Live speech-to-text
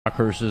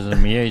Rockhursts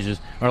and Mieges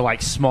are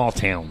like small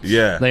towns.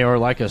 Yeah. They are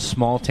like a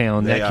small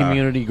town. They that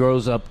community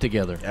grows up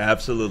together.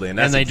 Absolutely. And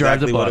that's they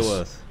exactly drive the what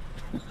bus.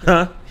 it was.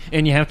 Huh?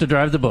 And you have to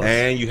drive the bus.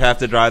 And you have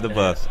to drive the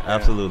bus.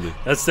 Absolutely.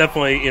 That's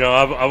definitely,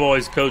 I've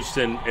always coached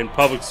in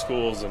public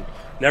schools and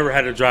never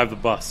had to drive the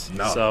bus.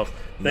 No. So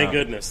thank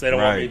goodness they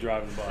don't want me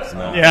driving the bus.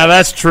 No. Yeah,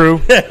 that's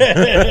true.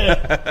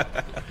 Yeah,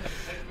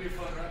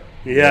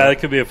 that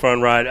could be a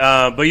fun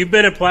ride. But you've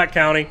been in Platte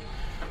County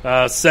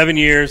 7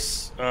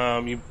 years.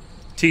 You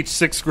teach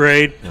 6th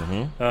grade,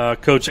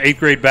 coach 8th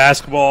grade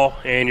basketball,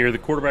 and you're the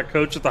quarterback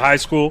coach at the high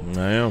school.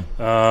 I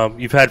am.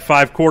 You've had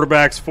 5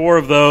 quarterbacks. 4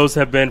 of those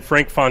have been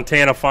Frank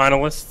Fontana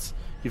finalists.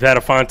 You've had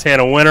a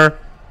Fontana winner,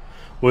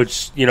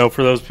 which,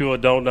 for those people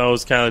that don't know,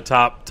 is kind of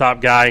the top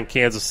guy in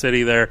Kansas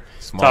City there.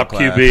 Small top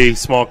class. QB,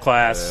 small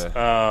class.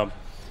 Yeah.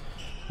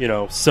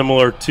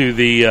 Similar to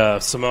the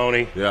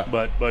Simone, Yeah.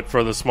 but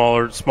for the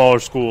smaller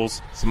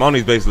schools.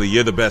 Simone's basically,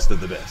 you're the best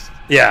of the best.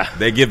 Yeah.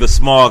 They give the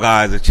small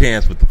guys a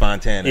chance with the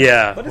Fontana.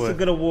 Yeah. But it's a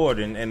good award,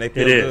 and they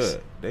feel It is.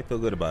 good. They feel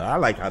good about it. I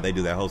like how they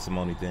do that whole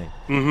Simone thing.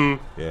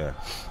 Mm-hmm. Yeah.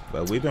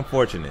 But we've been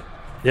fortunate.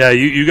 Yeah,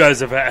 you guys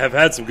have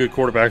had some good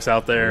quarterbacks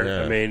out there.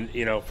 Yeah. I mean,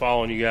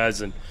 following you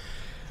guys. And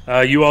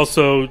you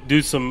also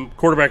do some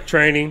quarterback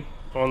training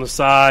on the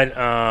side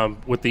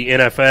with the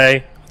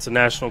NFA. It's a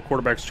National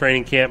Quarterbacks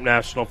Training Camp,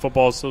 National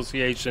Football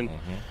Association.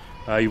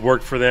 You've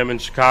worked for them in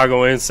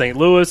Chicago and St.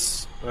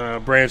 Louis,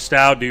 branched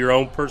out, do your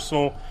own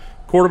personal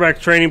quarterback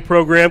training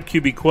program,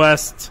 QB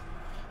Quest.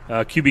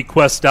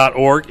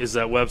 QBQuest.org is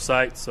that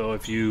website. So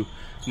if you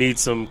need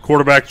some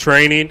quarterback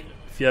training,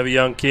 if you have a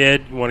young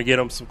kid, you want to get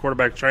them some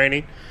quarterback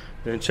training,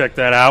 then check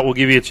that out. We'll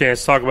give you a chance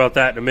to talk about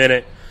that in a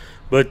minute.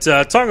 But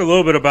talk a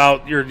little bit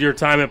about your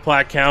time at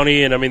Platte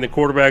County. And, the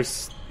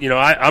quarterbacks,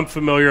 I'm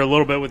familiar a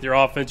little bit with your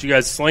offense. You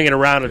guys sling it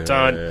around a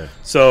ton. Yeah.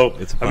 So,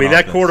 It's a fun that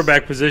offense.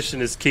 quarterback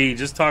position is key.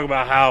 Just talk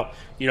about how,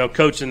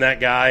 coaching that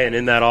guy and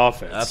in that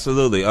offense.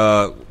 Absolutely.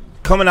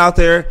 Coming out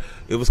there,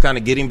 it was kind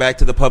of getting back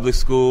to the public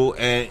school,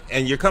 and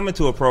you're coming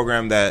to a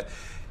program that,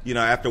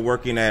 after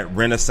working at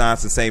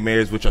Renaissance and St.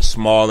 Mary's, which are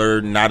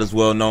smaller, not as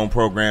well-known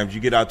programs,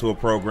 you get out to a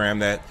program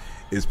that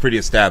is pretty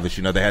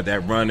established. They had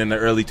that run in the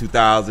early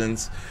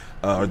 2000s.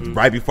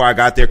 Right before I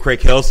got there, Craig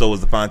Kelso was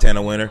the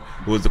Fontana winner,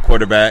 who was the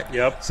quarterback.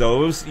 Yep.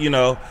 So it was,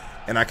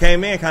 and I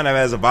came in kind of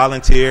as a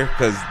volunteer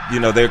because,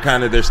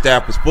 their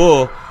staff was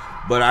full,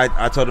 but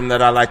I told them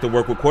that I like to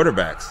work with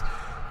quarterbacks.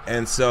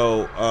 And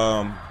so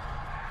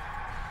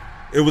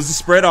it was a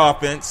spread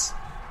offense,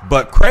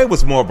 but Craig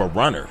was more of a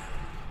runner.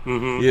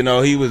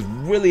 Mm-hmm. He was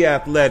really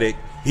athletic.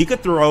 He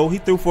could throw. He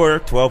threw for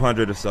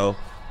 1,200 or so,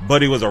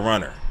 but he was a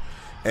runner.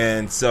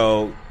 And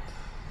so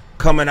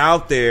coming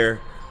out there,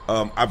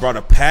 I brought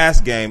a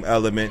pass game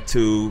element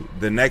to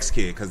the next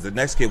kid because the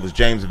next kid was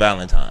James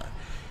Valentine.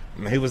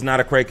 He was not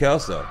a Craig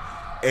Kelso.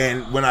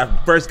 And when I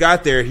first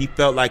got there, he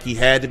felt like he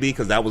had to be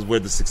because that was where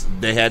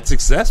they had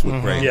success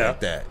with Craig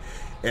like that.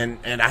 And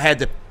I had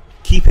to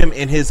keep him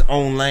in his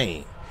own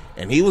lane.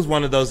 And he was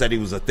one of those that he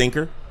was a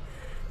thinker.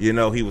 He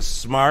was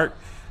smart.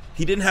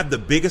 He didn't have the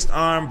biggest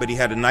arm, but he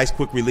had a nice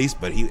quick release.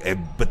 But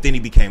then he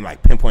became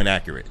like pinpoint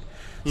accurate.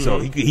 So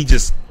he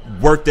just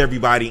worked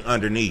everybody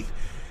underneath.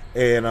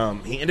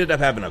 And he ended up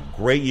having a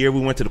great year. We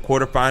went to the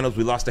quarterfinals.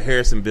 We lost to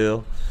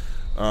Harrisonville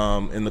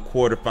in the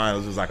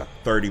quarterfinals. It was like a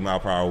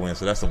 30-mile-per-hour win.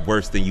 So that's the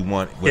worst thing you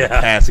want with a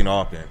passing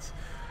offense.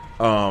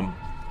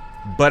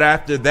 But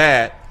after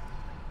that,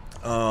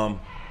 I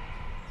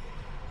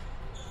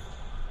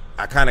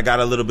kind of got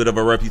a little bit of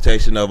a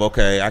reputation of,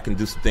 okay, I can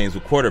do some things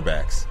with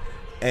quarterbacks.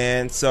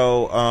 And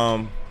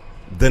so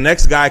the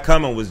next guy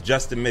coming was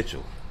Justin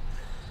Mitchell.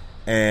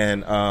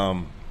 And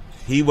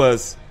he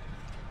was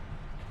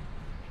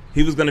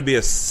going to be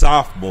a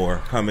sophomore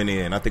coming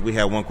in. I think we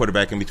had one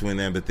quarterback in between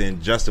them, but then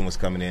Justin was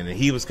coming in, and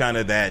he was kind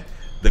of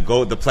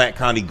the Platte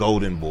County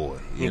Golden Boy.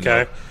 You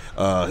know?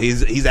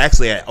 He's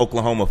actually at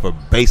Oklahoma for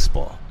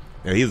baseball.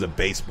 He was a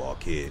baseball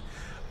kid,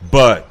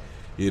 but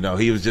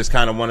he was just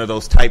kind of one of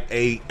those type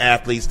A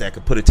athletes that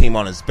could put a team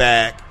on his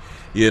back.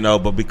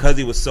 But because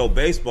he was so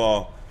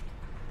baseball,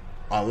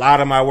 a lot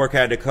of my work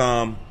had to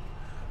come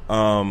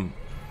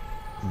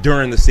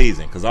during the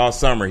season because all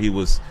summer he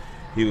was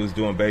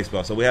doing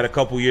baseball. So we had a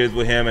couple years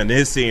with him, and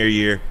his senior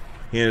year,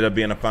 he ended up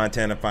being a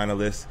Fontana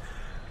finalist.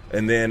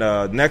 And then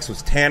next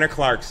was Tanner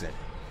Clarkson.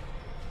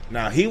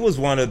 Now, he was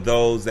one of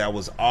those that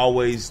was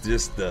always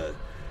just the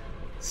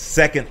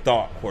second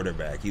thought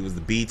quarterback. He was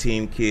the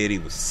B-team kid. He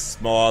was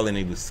small, and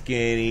he was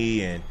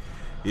skinny, and,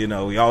 he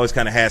always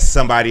kind of had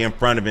somebody in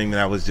front of him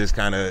that was just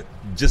kind of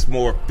just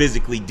more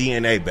physically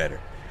DNA better.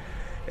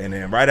 And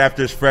then right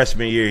after his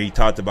freshman year, he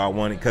talked about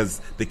one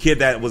because the kid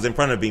that was in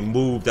front of him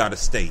moved out of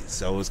state.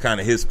 So it was kind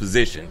of his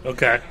position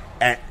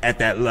at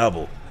that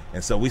level.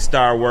 And so we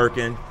started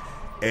working.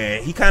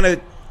 And he kind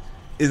of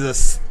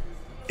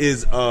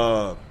is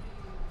a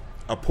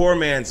poor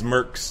man's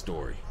Merckx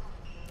story.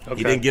 Okay.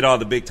 He didn't get all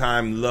the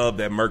big-time love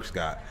that Merckx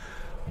got.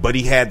 But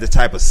he had the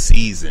type of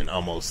season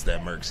almost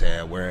that Merckx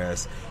had,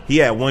 whereas he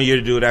had 1 year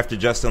to do it after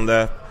Justin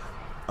left.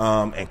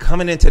 And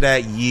coming into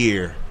that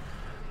year,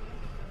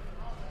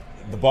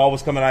 the ball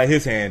was coming out of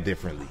his hand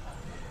differently.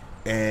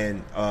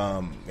 And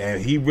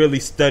he really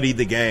studied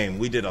the game.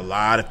 We did a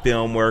lot of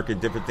film work and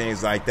different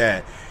things like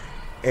that.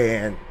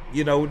 And,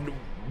 you know,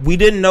 we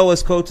didn't know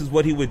as coaches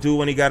what he would do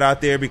when he got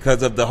out there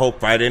because of the whole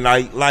Friday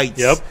Night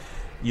Lights,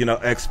 you know,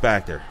 X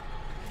factor.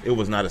 It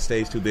was not a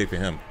stage too big for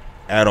him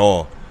at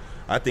all.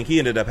 I think he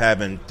ended up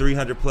having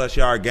 300-plus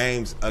yard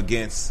games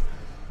against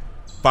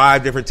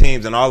 5 different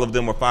teams, and all of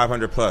them were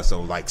 500-plus.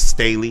 So, like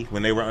Staley,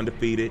 when they were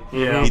undefeated,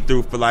 he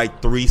threw for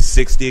like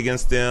 360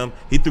 against them.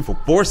 He threw for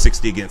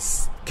 460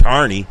 against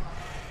Kearney.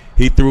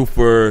 He threw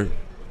for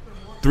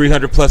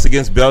 300-plus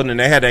against Belton, and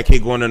they had that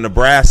kid going to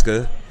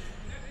Nebraska.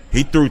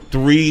 He threw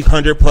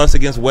 300-plus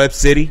against Webb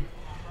City.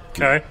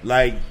 Okay.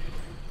 Like,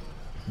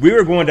 we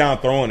were going down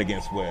throwing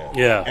against Webb.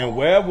 Yeah. And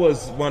Webb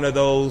was one of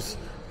those,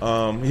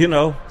 you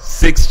know,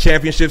 6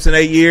 championships in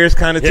 8 years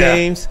kind of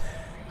teams.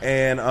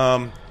 And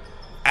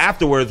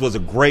afterwards was a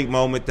great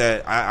moment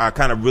that I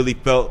kind of really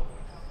felt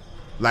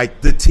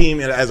like the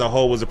team as a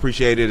whole was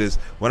appreciated. Is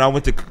when I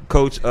went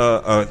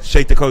to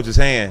shake the coach's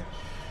hand,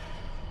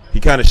 he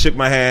kind of shook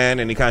my hand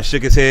and he kind of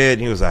shook his head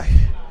and he was like,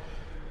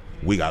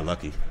 "We got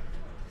lucky." He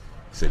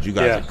said, "You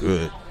guys are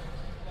good.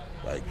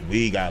 Like,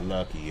 we got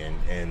lucky."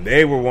 And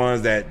they were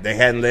ones that they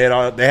hadn't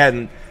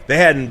they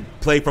hadn't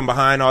played from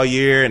behind all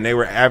year, and they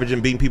were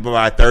beating people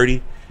by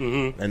 30,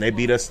 and they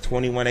beat us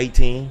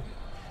 21-18.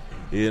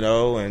 You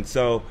know, and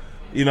so,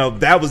 you know,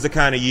 that was the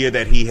kind of year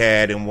that he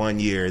had in 1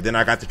 year. Then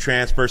I got to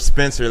transfer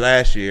Spencer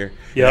last year.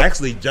 And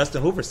actually,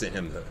 Justin Hoover sent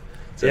him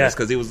to this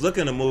because he was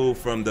looking to move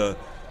from the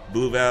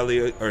Blue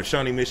Valley or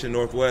Shawnee Mission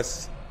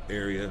Northwest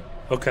area.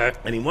 Okay.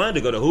 And he wanted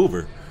to go to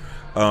Hoover.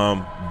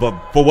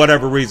 But for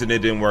whatever reason, it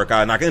didn't work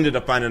out. And I ended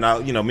up finding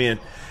out, you know,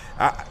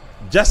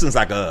 Justin's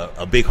like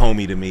a big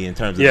homie to me in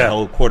terms of the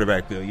whole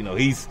quarterback field. You know,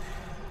 he's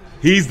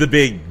the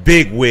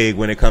big wig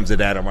when it comes to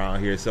that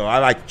around here. So I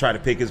like to try to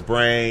pick his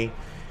brain,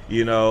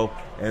 you know.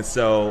 And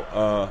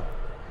so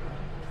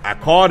I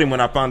called him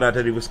when I found out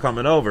that he was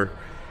coming over.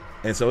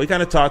 And so he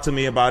kind of talked to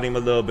me about him a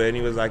little bit. And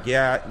he was like,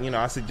 yeah, you know,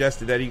 I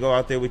suggested that he go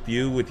out there with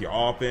you, with your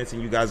offense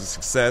and you guys'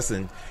 success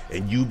and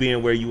you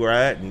being where you were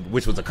at,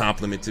 which was a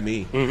compliment to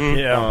me.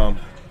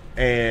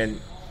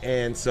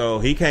 And so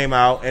he came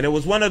out, and it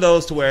was one of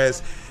those to where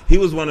he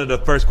was one of the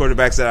first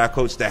quarterbacks that I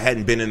coached that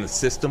hadn't been in the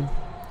system.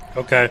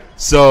 Okay.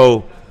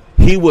 So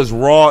he was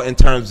raw in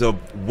terms of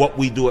what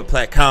we do at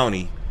Platte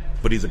County,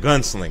 but he's a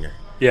gunslinger.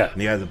 Yeah. And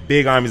he has a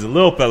big arm. He's a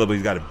little fella, but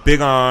he's got a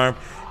big arm,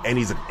 and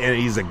he's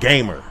a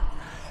gamer.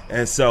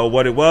 And so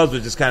what it was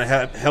just kind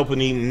of helping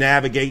him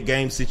navigate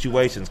game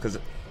situations, because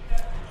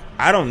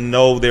I don't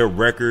know their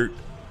record,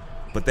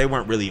 but they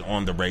weren't really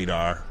on the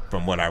radar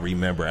from what I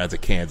remember as a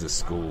Kansas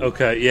school.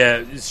 Okay,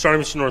 yeah. Shawnee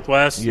Mission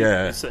Northwest.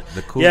 Yeah.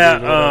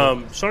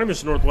 Shawnee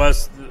Mission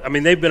Northwest, I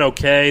mean, they've been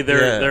okay.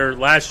 They're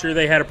last year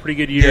they had a pretty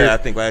good year. Yeah, I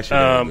think last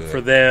year for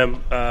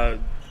them.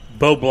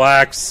 Bo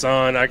Black's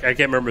son, I can't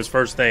remember his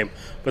first name,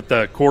 but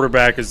the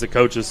quarterback is the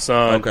coach's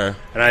son. Okay.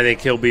 And I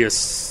think he'll be a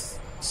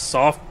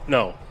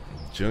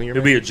junior.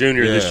 He'll be a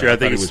junior this year. I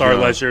think he started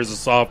last year as a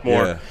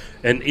sophomore. Yeah.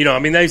 And, you know, I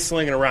mean, they're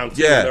slinging around,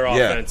 too, their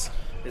offense.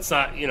 It's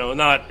not, you know,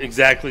 not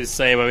exactly the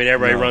same. I mean,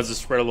 everybody runs the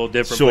spread a little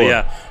different. Sure.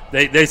 But,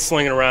 yeah, they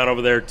sling it around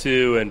over there,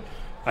 too. And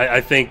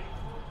I think,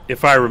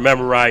 if I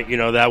remember right, you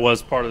know, that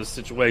was part of the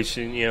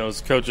situation. You know,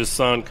 his coach's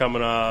son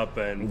coming up.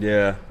 And,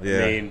 I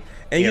mean,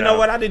 and you know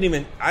what? I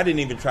didn't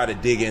even try to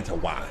dig into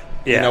why.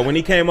 Yeah. You know, when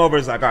he came over,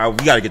 it's like, all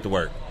right, we got to get to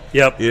work.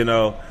 Yep. You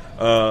know,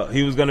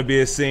 he was going to be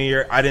a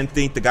senior. I didn't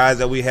think the guys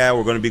that we had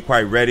were going to be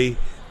quite ready.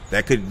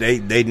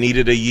 They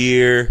needed a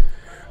year.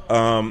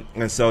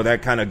 And so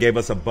that kind of gave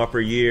us a buffer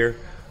year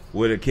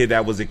with a kid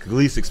that was at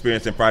least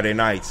experienced in Friday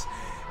nights.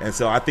 And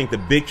so I think the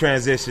big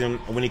transition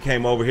when he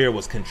came over here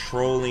was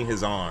controlling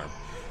his arm.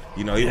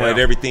 You know, he wanted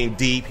everything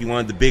deep. He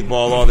wanted the big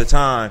ball all the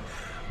time.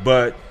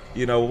 But,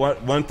 you know,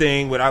 one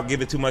thing, without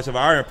giving too much of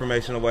our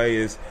information away,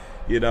 is,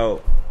 you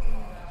know,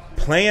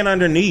 playing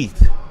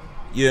underneath,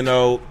 you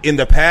know, in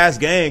the pass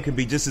game can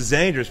be just as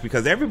dangerous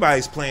because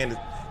everybody's playing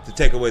to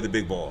take away the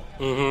big ball.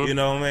 You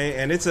know what I mean?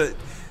 And it's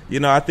you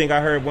know, I think I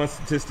heard one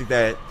statistic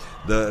that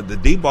the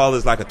deep ball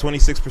is like a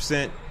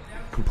 26%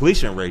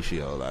 completion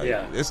ratio. Like,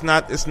 it's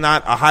not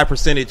a high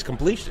percentage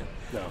completion.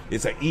 No.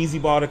 It's an easy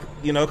ball to,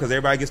 you know, because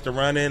everybody gets to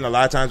run in. A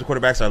lot of times the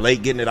quarterbacks are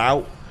late getting it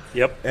out.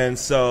 Yep. And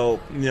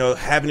so, you know,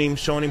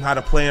 showing him how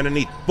to play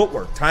underneath.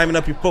 Footwork, timing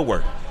up your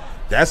footwork.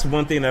 That's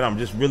one thing that I'm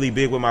just really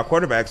big with my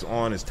quarterbacks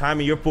on, is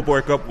timing your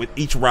footwork up with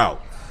each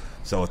route.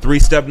 So a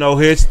 3-step no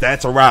hitch,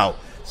 that's a route.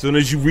 As soon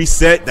as you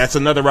reset, that's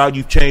another route.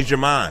 You've changed your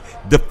mind.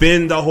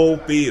 Defend the whole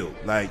field.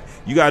 Like,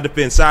 you got to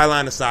defend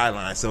sideline to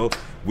sideline. So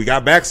we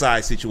got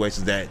backside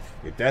situations that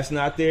if that's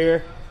not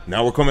there,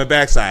 now we're coming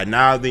backside.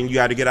 Now then you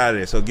got to get out of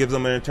there. So it gives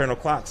them an internal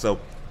clock. So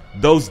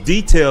those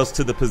details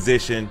to the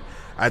position,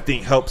 I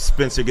think, helps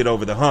Spencer get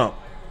over the hump,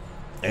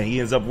 and he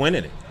ends up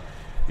winning it.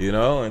 You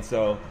know, and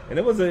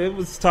it was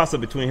a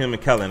toss-up between him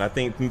and Kellen. I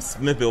think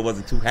Smithville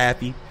wasn't too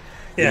happy,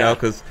 you know,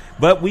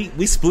 but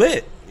we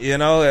split. You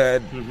know,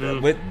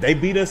 they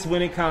beat us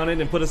when it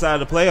counted and put us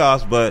out of the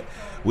playoffs. But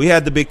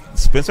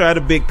Spencer had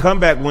a big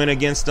comeback win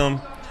against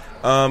them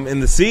in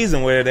the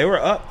season where they were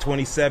up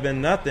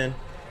 27-0,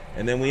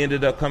 and then we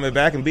ended up coming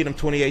back and beat them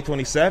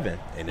 28-27,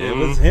 and it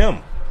was him.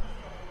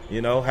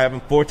 You know,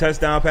 having 4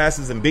 touchdown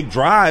passes and big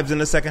drives in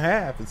the second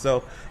half. And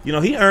so, you know,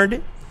 he earned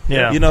it.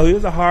 Yeah. You know, he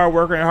was a hard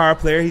worker and hard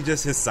player. He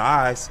just, his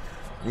size,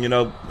 you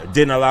know,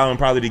 didn't allow him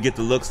probably to get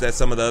the looks that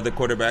some of the other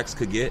quarterbacks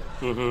could get.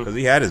 Because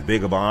he had as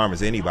big of an arm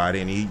as anybody,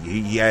 and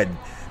he had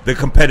the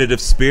competitive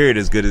spirit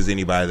as good as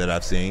anybody that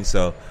I've seen.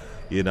 So,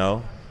 you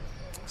know.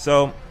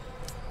 So,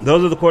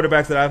 those are the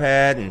quarterbacks that I've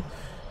had. And,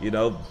 you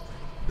know,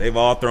 they've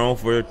all thrown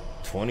for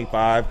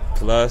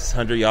 25-plus,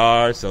 100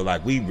 yards. So,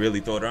 like, we really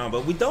throw it around.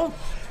 But we don't.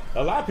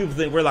 A lot of people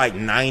think we're like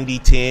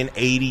 90-10,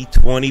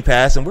 80-20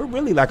 pass, and we're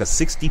really like a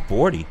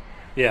 60-40.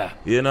 Yeah.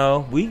 You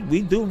know,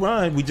 we do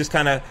run. We just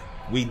kind of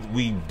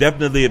we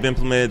definitely have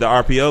implemented the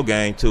RPO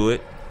game to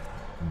it.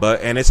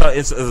 And it's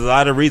a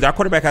lot of reasons. Our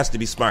quarterback has to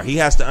be smart. He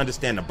has to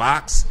understand the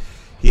box.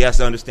 He has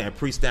to understand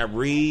pre-snap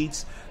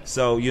reads.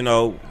 So, you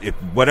know, if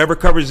whatever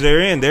coverage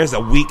they're in, there's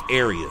a weak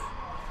area.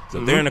 So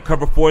if they're in the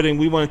cover 4, then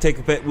we want to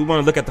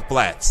look at the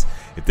flats.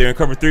 If they're in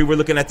cover 3, we're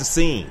looking at the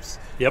seams.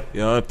 Yep.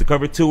 You know, if the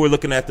cover 2, we're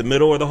looking at the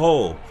middle or the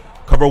hole.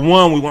 Cover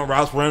 1, we want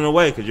routes running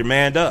away because you're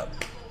manned up.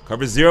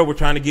 Cover 0, we're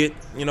trying to get,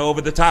 you know,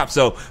 over the top.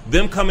 So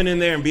them coming in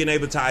there and being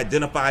able to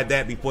identify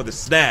that before the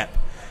snap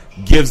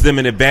gives them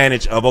an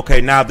advantage of, okay,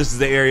 now this is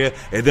the area,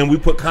 and then we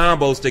put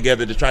combos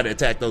together to try to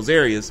attack those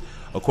areas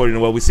according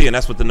to what we see, and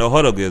that's what the no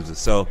huddle gives us.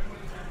 So,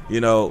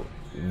 you know,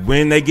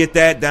 when they get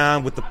that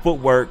down with the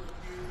footwork,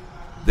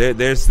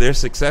 there's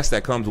success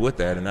that comes with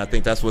that, and I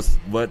think that's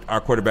what our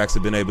quarterbacks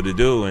have been able to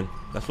do, and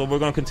that's what we're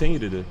going to continue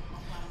to do.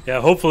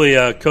 Yeah, hopefully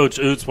Coach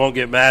Oots won't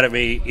get mad at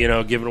me, you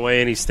know, giving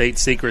away any state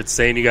secrets,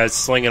 saying you guys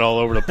sling it all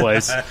over the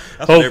place. That's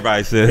what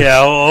everybody says.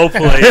 Yeah,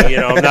 hopefully, you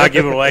know, I'm not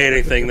giving away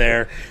anything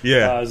there.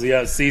 Yeah, as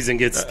the season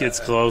gets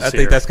close. I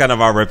think that's kind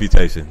of our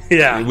reputation.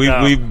 Yeah,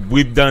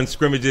 we've done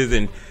scrimmages,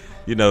 and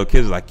you know,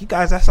 kids are like, you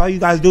guys, that's all you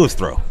guys do is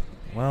throw.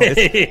 Well,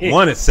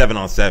 it's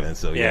 7-on-7,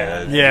 so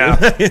yeah.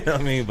 Yeah. You know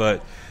what I mean,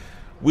 but.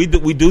 We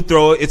do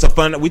throw it. It's a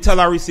fun. We tell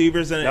our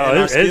receivers and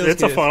our skills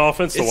it's kids, a fun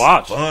offense to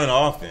watch. Fun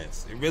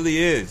offense. It really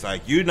is.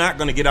 Like, you're not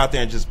going to get out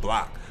there and just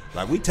block.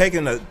 Like, we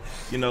taking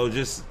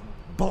just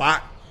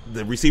block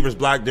the receivers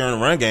block during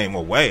the run game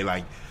away.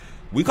 Like,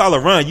 we call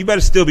a run. You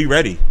better still be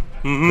ready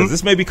because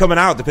this may be coming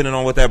out depending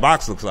on what that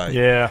box looks like.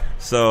 Yeah.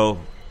 So,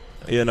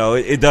 you know,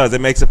 it does.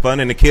 It makes it fun,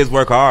 and the kids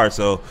work hard.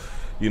 So.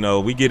 You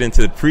know, we get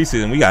into the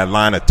preseason, we got a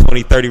line of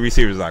 20, 30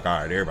 receivers. Like, all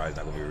right, everybody's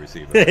not going to be a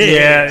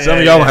receiver. Some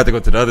of y'all will have to go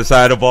to the other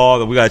side of the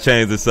ball, and we got to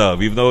change this up.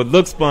 Even though it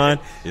looks fun,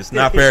 it's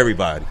not for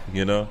everybody,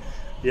 you know?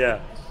 Yeah.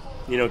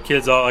 You know,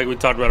 kids, all like we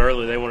talked about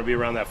earlier, they want to be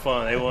around that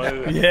fun. They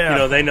want, you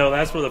know, they know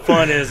that's where the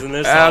fun is in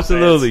this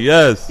Absolutely,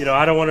 offense. yes. You know,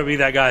 I don't want to be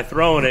that guy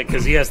throwing it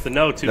because he has to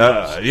know too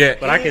much. Yeah.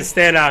 But I can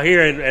stand out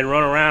here and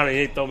run around and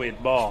he throw me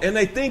the ball. And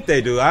they think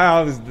they do.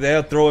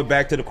 They'll throw it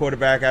back to the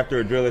quarterback after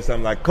a drill or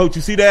something like, Coach,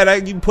 you see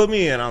that? You put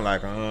me in. I'm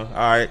like, all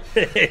right.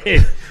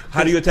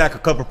 How do you attack a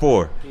cover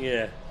 4?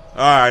 Yeah. All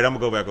right, I'm going to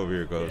go back over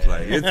here, Coach.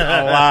 Like, it's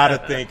a lot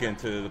of thinking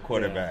to the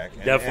quarterback.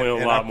 Yeah,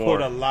 definitely a lot more.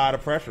 And I put a lot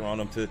of pressure on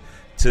them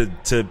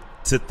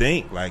to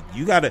think. Like,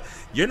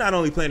 you're not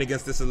only playing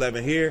against this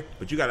 11 here,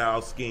 but you got to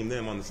out-scheme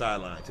them on the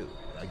sideline too.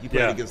 Like, you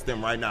playing against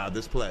them right now,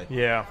 this play.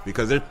 Yeah.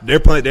 Because they're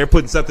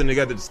putting something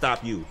together to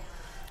stop you.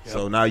 Yep.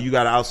 So now you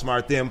got to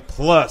outsmart them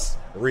plus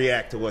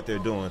react to what they're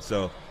doing.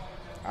 So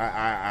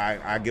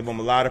I give them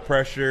a lot of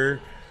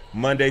pressure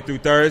Monday through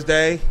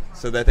Thursday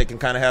so that they can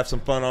kind of have some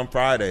fun on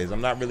Fridays.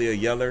 I'm not really a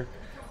yeller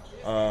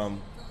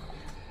on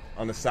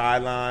the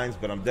sidelines,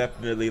 but I'm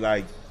definitely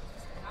like,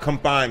 come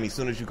find me as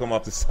soon as you come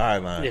off the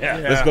sideline. Yeah.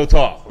 Let's go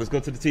talk. Let's go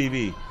to the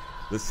TV.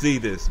 Let's see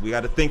this. We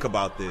got to think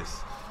about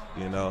this,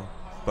 you know.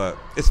 But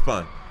it's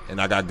fun.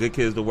 And I got good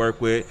kids to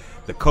work with.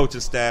 The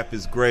coaching staff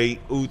is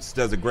great. Oots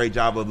does a great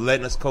job of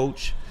letting us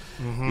coach,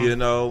 you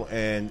know,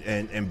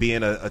 and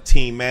being a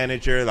team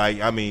manager.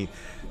 Like, I mean,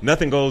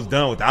 nothing goes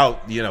done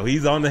without, you know,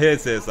 he's on the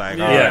headset. It's like,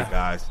 all right,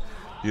 guys,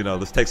 you know,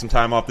 let's take some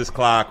time off this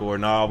clock, or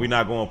no, we're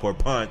not going for a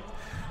punt,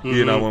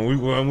 you know,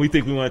 when we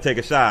think we want to take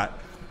a shot.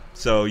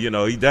 So, you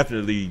know, he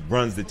definitely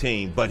runs the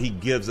team, but he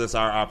gives us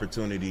our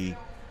opportunity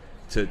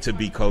to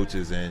be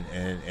coaches.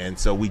 And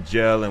so we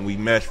gel and we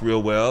mesh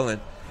real well. And,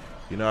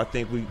 you know, I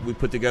think we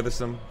put together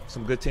some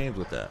good teams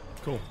with that.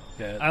 Cool.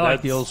 Yeah, I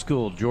like the old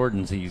school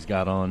Jordans he's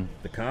got on.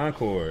 The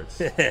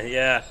Concords.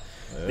 Yeah.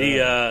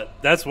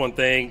 That's one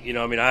thing, you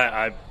know, I mean,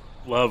 I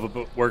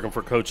love working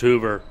for Coach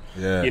Hoover.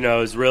 Yeah. You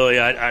know, is really,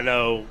 I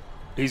know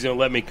he's going to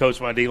let me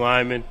coach my D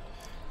linemen.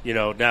 You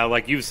know, now,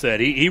 like you said,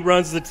 he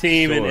runs the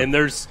team, Sure. and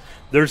there's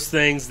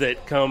things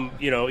that come,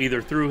 you know,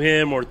 either through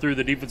him or through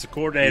the defensive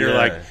coordinator,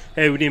 like,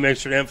 hey, we need to make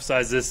sure to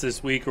emphasize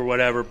this week or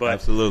whatever. But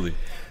Absolutely.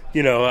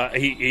 You know,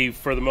 he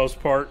for the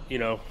most part, you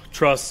know,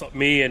 trusts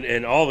me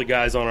and all the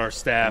guys on our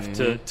staff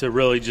to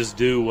really just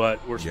do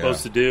what we're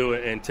supposed to do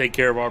and take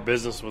care of our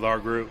business with our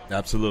group.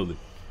 Absolutely.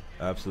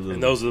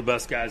 And those are the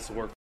best guys to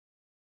work with.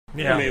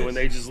 Yeah. I mean, when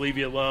they just leave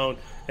you alone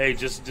hey,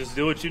 just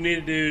do what you need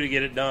to do to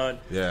get it done.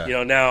 Yeah. You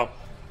know, now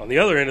on the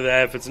other end of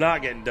that, if it's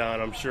not getting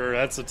done, I'm sure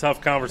that's a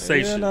tough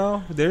conversation.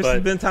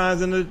 There's been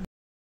times in the